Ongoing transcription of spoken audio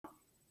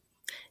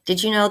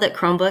Did you know that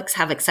Chromebooks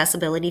have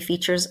accessibility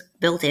features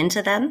built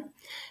into them?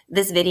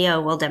 This video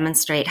will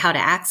demonstrate how to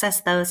access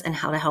those and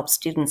how to help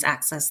students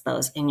access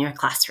those in your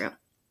classroom.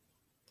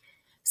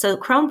 So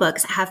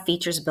Chromebooks have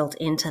features built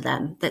into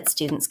them that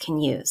students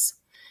can use.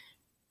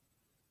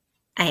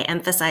 I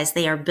emphasize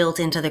they are built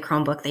into the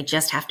Chromebook. They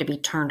just have to be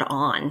turned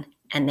on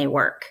and they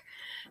work.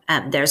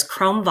 There's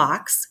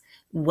Chromevox.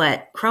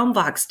 What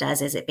Chromevox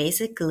does is it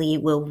basically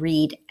will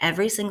read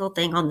every single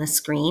thing on the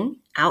screen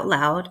out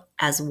loud,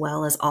 as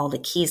well as all the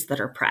keys that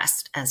are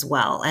pressed as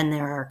well. And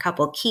there are a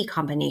couple key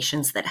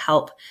combinations that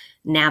help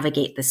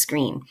navigate the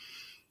screen.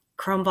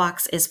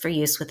 Chromevox is for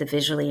use with a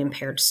visually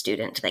impaired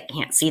student that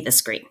can't see the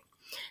screen.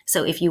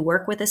 So if you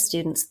work with a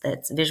student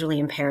that's visually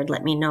impaired,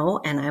 let me know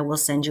and I will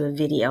send you a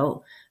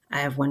video. I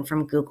have one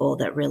from Google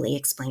that really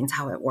explains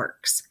how it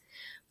works.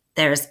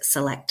 There's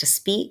Select to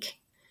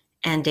Speak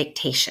and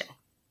Dictation.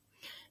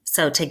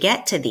 So to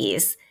get to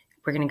these,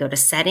 we're going to go to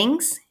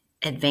Settings,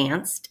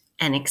 Advanced,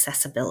 and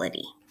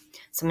Accessibility.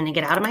 So I'm going to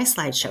get out of my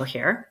slideshow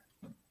here,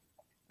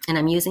 and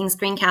I'm using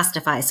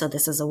Screencastify, so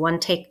this is a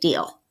one-take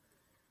deal.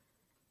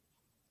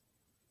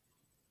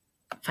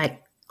 If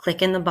I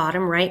click in the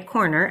bottom right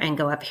corner and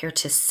go up here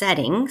to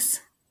Settings,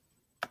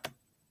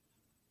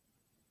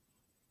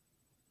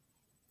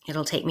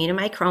 it'll take me to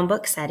my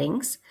Chromebook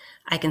settings.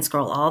 I can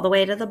scroll all the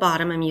way to the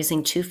bottom. I'm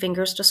using 2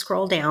 fingers to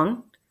scroll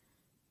down.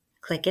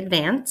 Click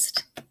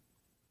Advanced.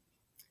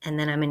 And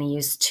then I'm going to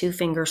use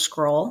 2-finger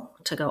scroll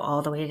to go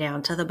all the way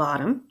down to the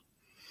bottom.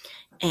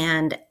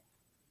 And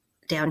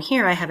down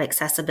here I have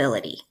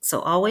accessibility. So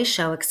always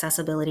show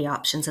accessibility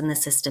options in the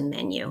system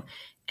menu.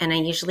 And I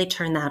usually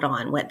turn that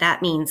on. What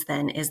that means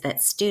then is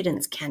that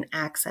students can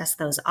access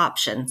those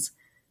options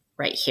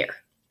right here.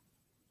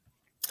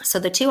 So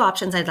the 2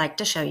 options I'd like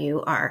to show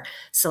you are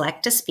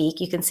Select to Speak.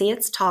 You can see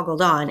it's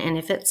toggled on, and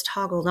if it's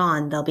toggled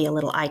on, there'll be a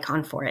little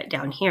icon for it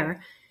down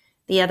here.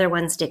 The other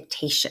one's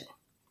Dictation.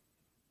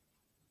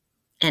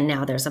 And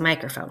now there's a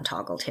microphone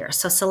toggled here.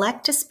 So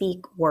Select to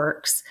Speak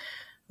works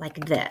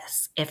like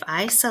this. If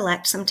I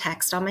select some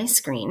text on my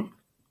screen,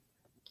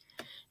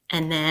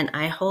 and then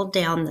I hold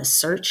down the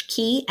search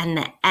key and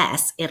the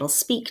S, it'll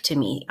speak to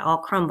me.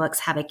 All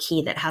Chromebooks have a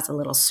key that has a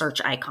little search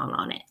icon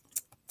on it.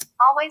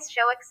 Always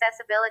show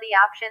accessibility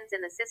options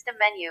in the system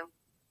menu.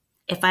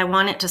 If I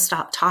want it to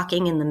stop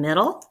talking in the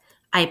middle,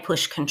 I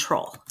push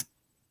Control.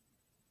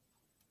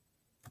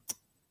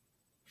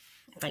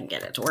 If I can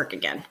get it to work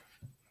again.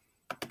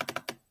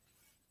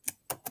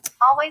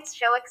 Always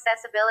show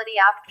accessibility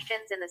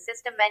options in the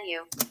system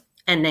menu.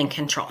 And then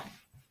Control.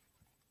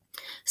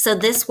 So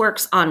this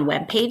works on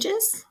web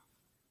pages.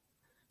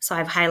 So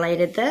I've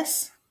highlighted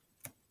this.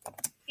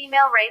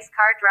 Female race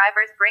car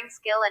drivers bring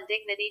skill and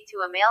dignity to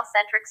a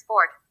male-centric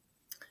sport.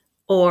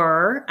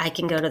 Or I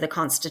can go to the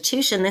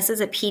Constitution. This is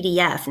a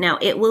PDF. Now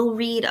it will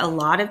read a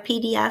lot of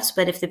PDFs,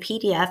 but if the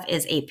PDF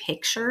is a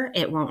picture,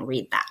 it won't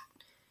read that.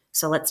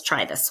 So let's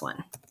try this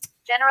one.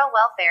 General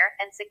welfare,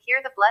 and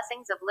secure the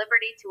blessings of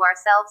liberty to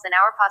ourselves and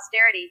our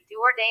posterity, do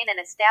ordain and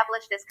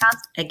establish this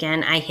Constitution.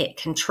 Again, I hit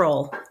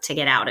Control to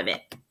get out of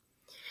it.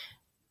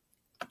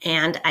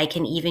 And I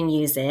can even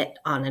use it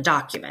on a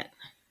document.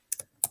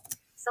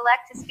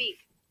 Select to Speak.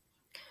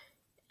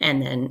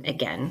 And then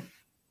again,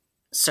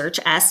 search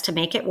S to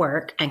make it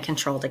work and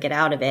Control to get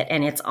out of it.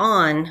 And it's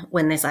on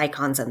when this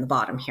icon's in the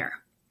bottom here.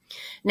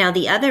 Now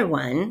the other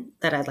one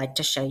that I'd like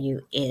to show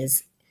you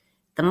is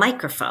the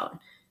microphone.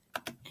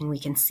 And we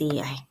can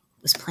see I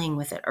was playing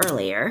with it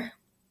earlier.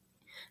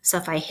 So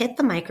if I hit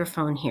the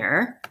microphone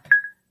here,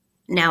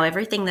 now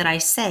everything that I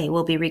say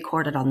will be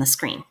recorded on the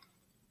screen.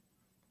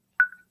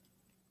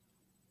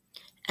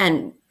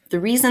 And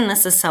the reason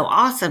this is so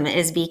awesome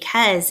is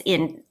because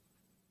in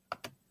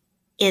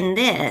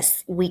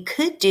this, we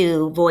could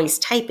do voice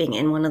typing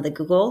in one of the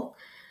Google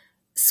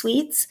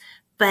suites,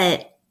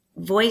 but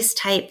voice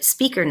type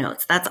speaker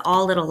notes, that's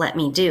all it'll let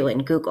me do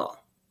in Google.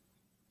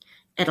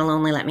 It'll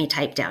only let me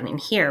type down in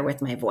here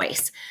with my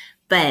voice.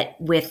 But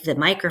with the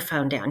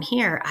microphone down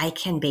here, I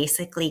can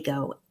basically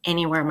go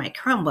anywhere in my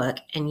Chromebook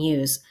and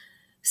use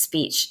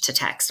speech to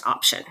text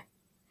option,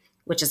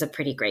 which is a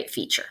pretty great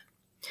feature.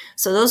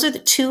 So those are the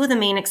 2 of the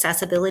main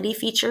accessibility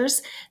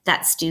features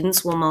that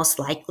students will most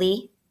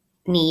likely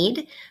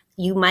need.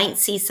 You might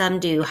see some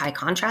do high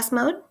contrast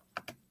mode.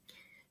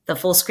 The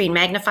full screen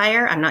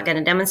magnifier, I'm not going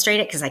to demonstrate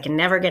it because I can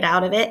never get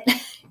out of it.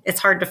 It's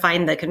hard to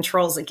find the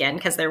controls again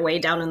because they're way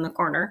down in the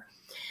corner.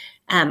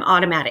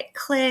 Automatic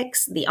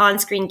clicks, the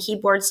on-screen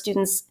keyboard,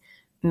 students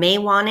may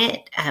want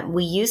it.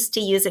 We used to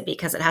use it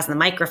because it has the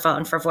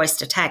microphone for voice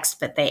to text,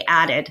 but they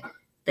added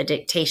the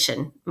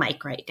dictation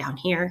mic right down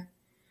here.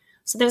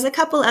 So there's a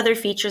couple other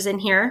features in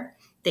here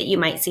that you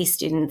might see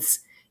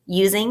students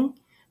using,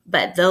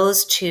 but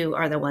those 2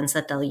 are the ones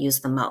that they'll use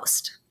the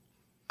most.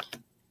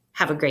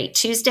 Have a great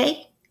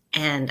Tuesday,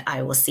 and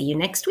I will see you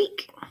next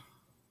week.